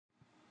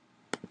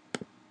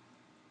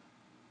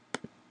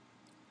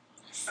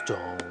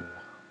Stone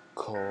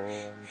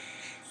cold,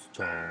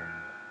 stone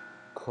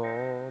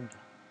cold.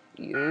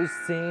 You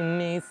see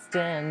me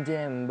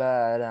standing,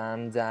 but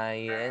I'm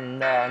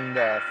dying on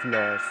the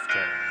floor.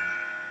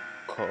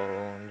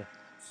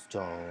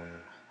 Stone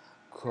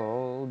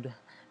cold.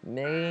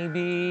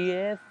 Maybe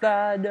if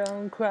I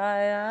don't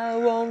cry, I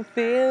won't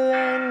feel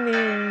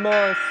any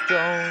more.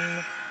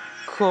 Stone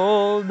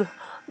cold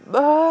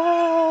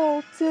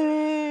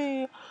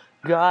body.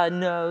 God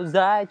knows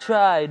I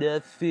try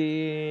to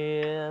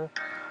feel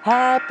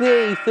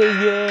happy for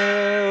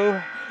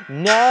you.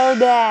 Know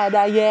that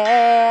I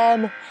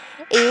am,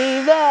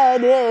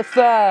 even if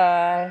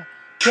I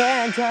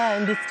can't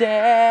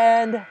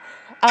understand.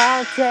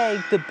 I'll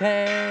take the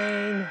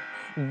pain,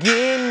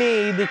 give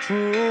me the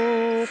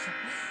truth.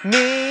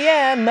 Me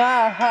and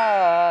my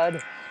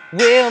heart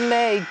will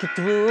make it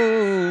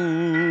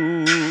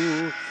through.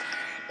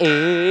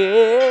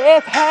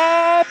 If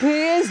happy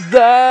is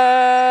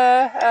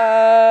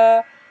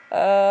there,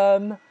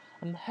 I'm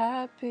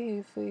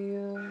happy for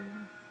you.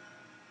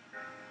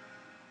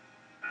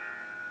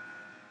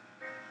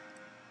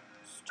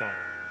 Stone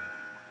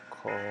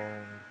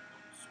cold,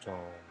 stone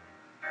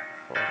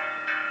cold,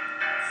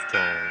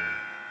 stone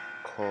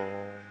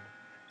cold,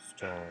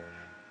 stone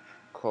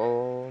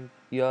cold.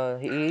 You're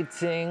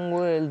eating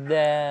with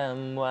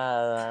them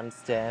while I'm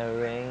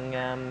staring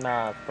at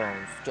my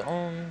phone.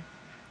 Stone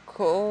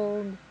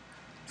cold,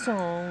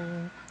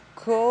 stone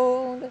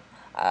cold.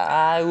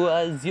 I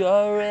was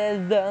your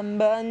rhythm,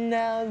 but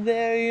now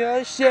they're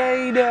your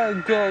shade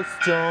of gold.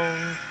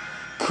 Stone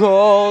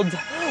cold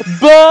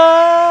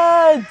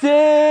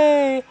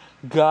body.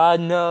 God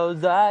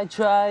knows I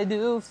try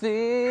to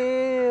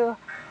feel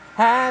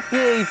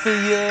happy for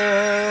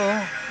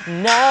you.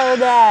 Know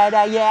that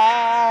I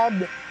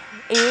am,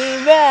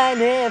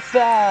 even if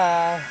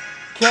I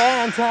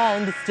can't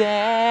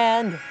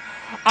understand.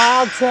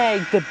 I'll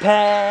take the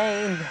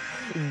pain,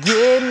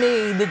 give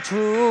me the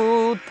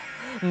truth.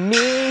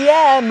 Me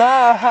and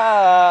my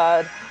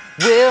heart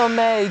will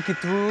make it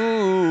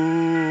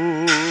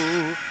through.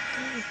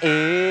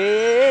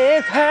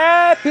 If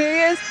happy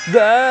is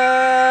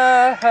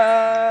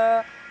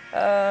there,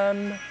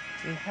 I'm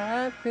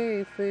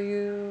happy for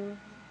you.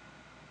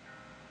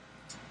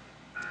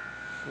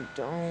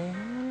 Don't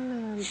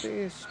wanna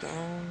be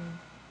stone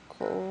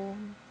cold,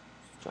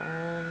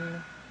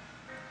 stone.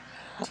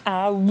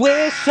 I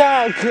wish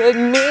I could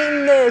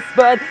mean this,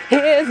 but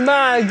here's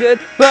my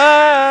goodbye.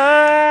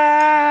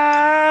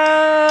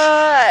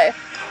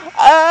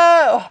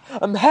 Oh,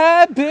 I'm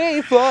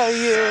happy for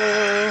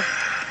you.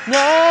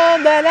 Know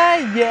that I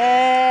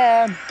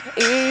am,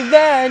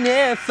 even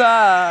if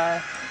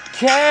I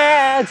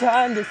can't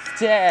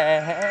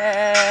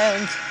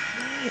understand.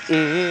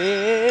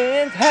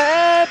 If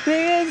happy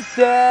is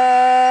there.